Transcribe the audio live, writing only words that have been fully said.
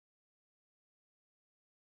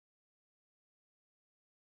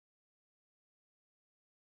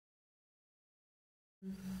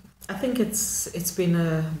I think it's been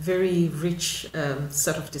a very rich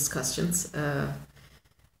set of discussions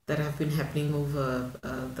that have been happening over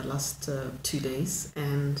the last 2 days,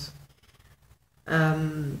 and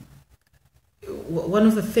one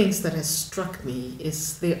of the things that has struck me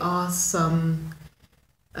is there are some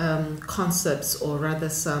concepts, or rather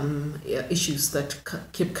some issues that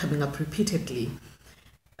keep coming up repeatedly,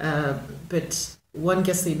 but one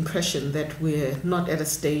gets the impression that we're not at a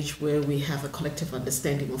stage where we have a collective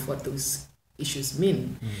understanding of what those issues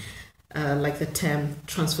mean. Like the term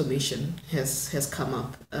transformation has come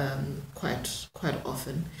up quite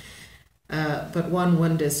often. But one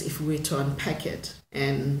wonders, if we were to unpack it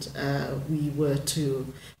and we were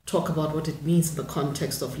to talk about what it means in the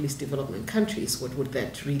context of least development countries, what would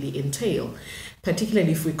that really entail?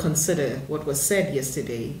 Particularly if we consider what was said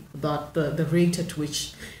yesterday about the rate at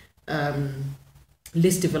which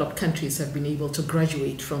least developed countries have been able to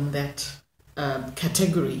graduate from that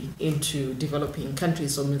category into developing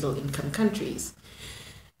countries or middle income countries.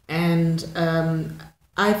 And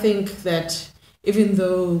I think that even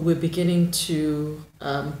though we're beginning to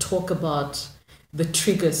talk about the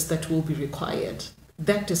triggers that will be required,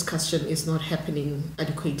 that discussion is not happening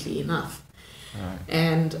adequately enough. Right.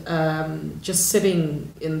 And just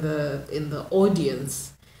sitting in the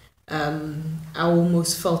audience, I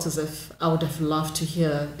almost felt as if I would have loved to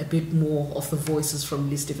hear a bit more of the voices from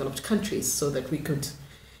least developed countries, so that we could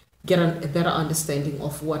get a better understanding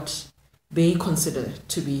of what they consider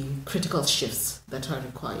to be critical shifts that are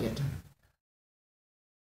required.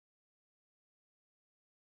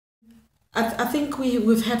 I think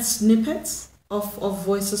we've had snippets of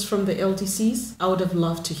voices from the LDCs. I would have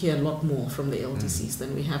loved to hear a lot more from the LDCs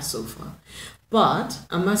than we have so far. But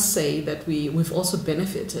I must say that we've also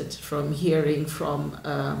benefited from hearing from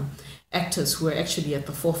actors who are actually at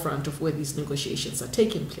the forefront of where these negotiations are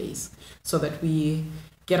taking place, so that we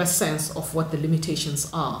get a sense of what the limitations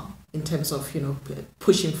are in terms of,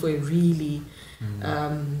 pushing for a really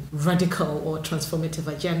radical or transformative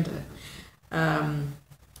agenda.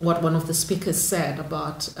 What one of the speakers said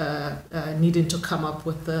about needing to come up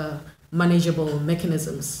with the manageable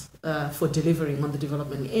mechanisms for delivering on the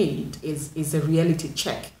development aid is a reality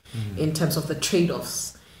check in terms of the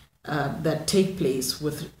trade-offs that take place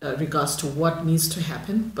with regards to what needs to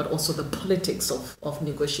happen, but also the politics of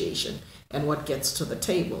negotiation and what gets to the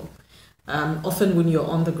table. Often when you're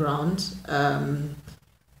on the ground,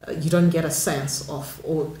 you don't get a sense of,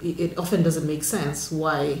 or it often doesn't make sense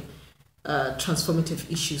why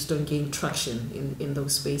transformative issues don't gain traction in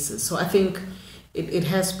those spaces. So I think it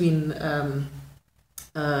has been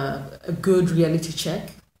a good reality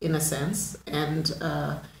check in a sense, and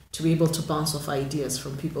to be able to bounce off ideas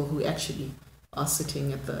from people who actually are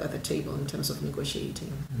sitting at the table in terms of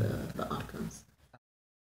negotiating the outcomes.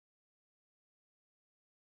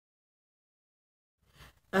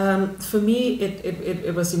 For me,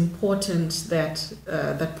 it was important that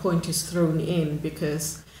that point is thrown in,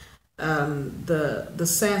 because the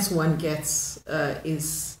sense one gets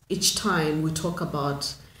is each time we talk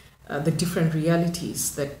about the different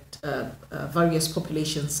realities that various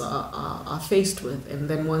populations are faced with, and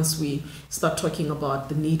then once we start talking about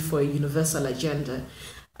the need for a universal agenda,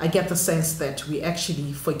 I get the sense that we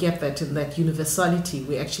actually forget that in that universality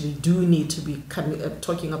we actually do need to be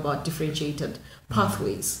talking about differentiated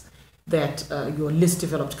pathways that your least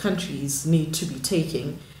developed countries need to be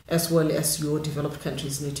taking, as well as your developed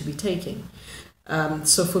countries need to be taking.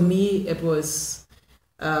 So for me, it was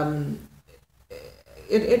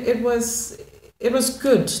it was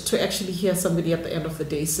good to actually hear somebody at the end of the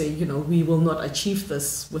day say, we will not achieve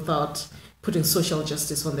this without putting social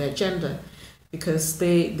justice on the agenda, because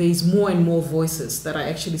there's more and more voices that are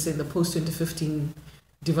actually saying the post-2015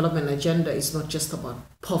 development agenda is not just about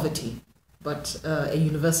poverty, but a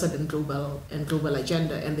universal and global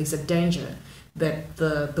agenda, and there's a danger that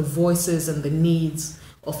the voices and the needs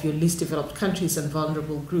of your least developed countries and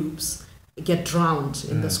vulnerable groups get drowned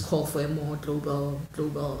in this call for a more global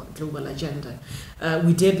agenda.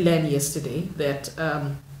 We did learn yesterday that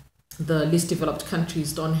the least developed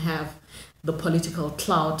countries don't have the political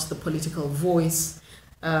clout, the political voice.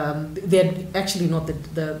 They're actually not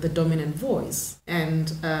the dominant voice, and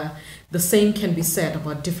the same can be said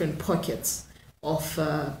about different pockets of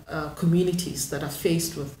communities that are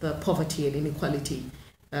faced with the poverty and inequality,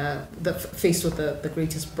 faced with the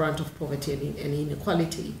greatest brunt of poverty and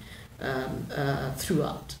inequality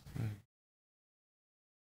throughout.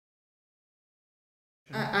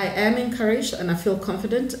 I am encouraged and I feel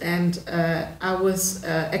confident, and I was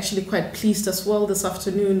actually quite pleased as well this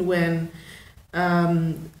afternoon when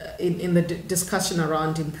in the discussion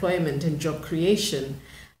around employment and job creation,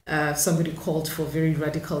 somebody called for very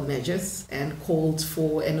radical measures and called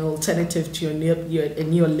for an alternative to a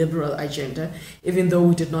neoliberal agenda. Even though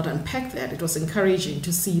we did not unpack that, it was encouraging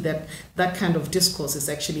to see that that kind of discourse is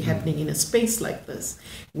actually happening in a space like this,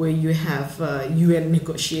 where you have UN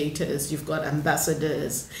negotiators, you've got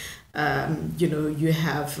ambassadors, you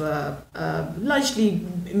have largely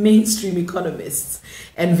mainstream economists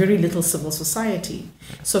and very little civil society.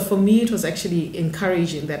 So for me, it was actually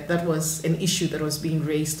encouraging that that was an issue that was being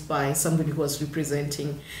raised by somebody who was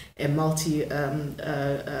representing a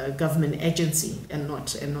multi-government agency and not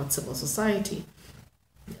civil society.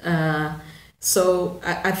 So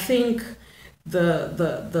I think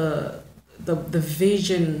the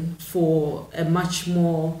vision for a much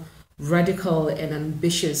more radical and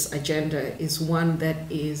ambitious agenda is one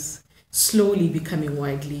that is slowly becoming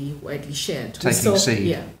widely shared. Taking seed.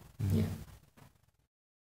 Yeah.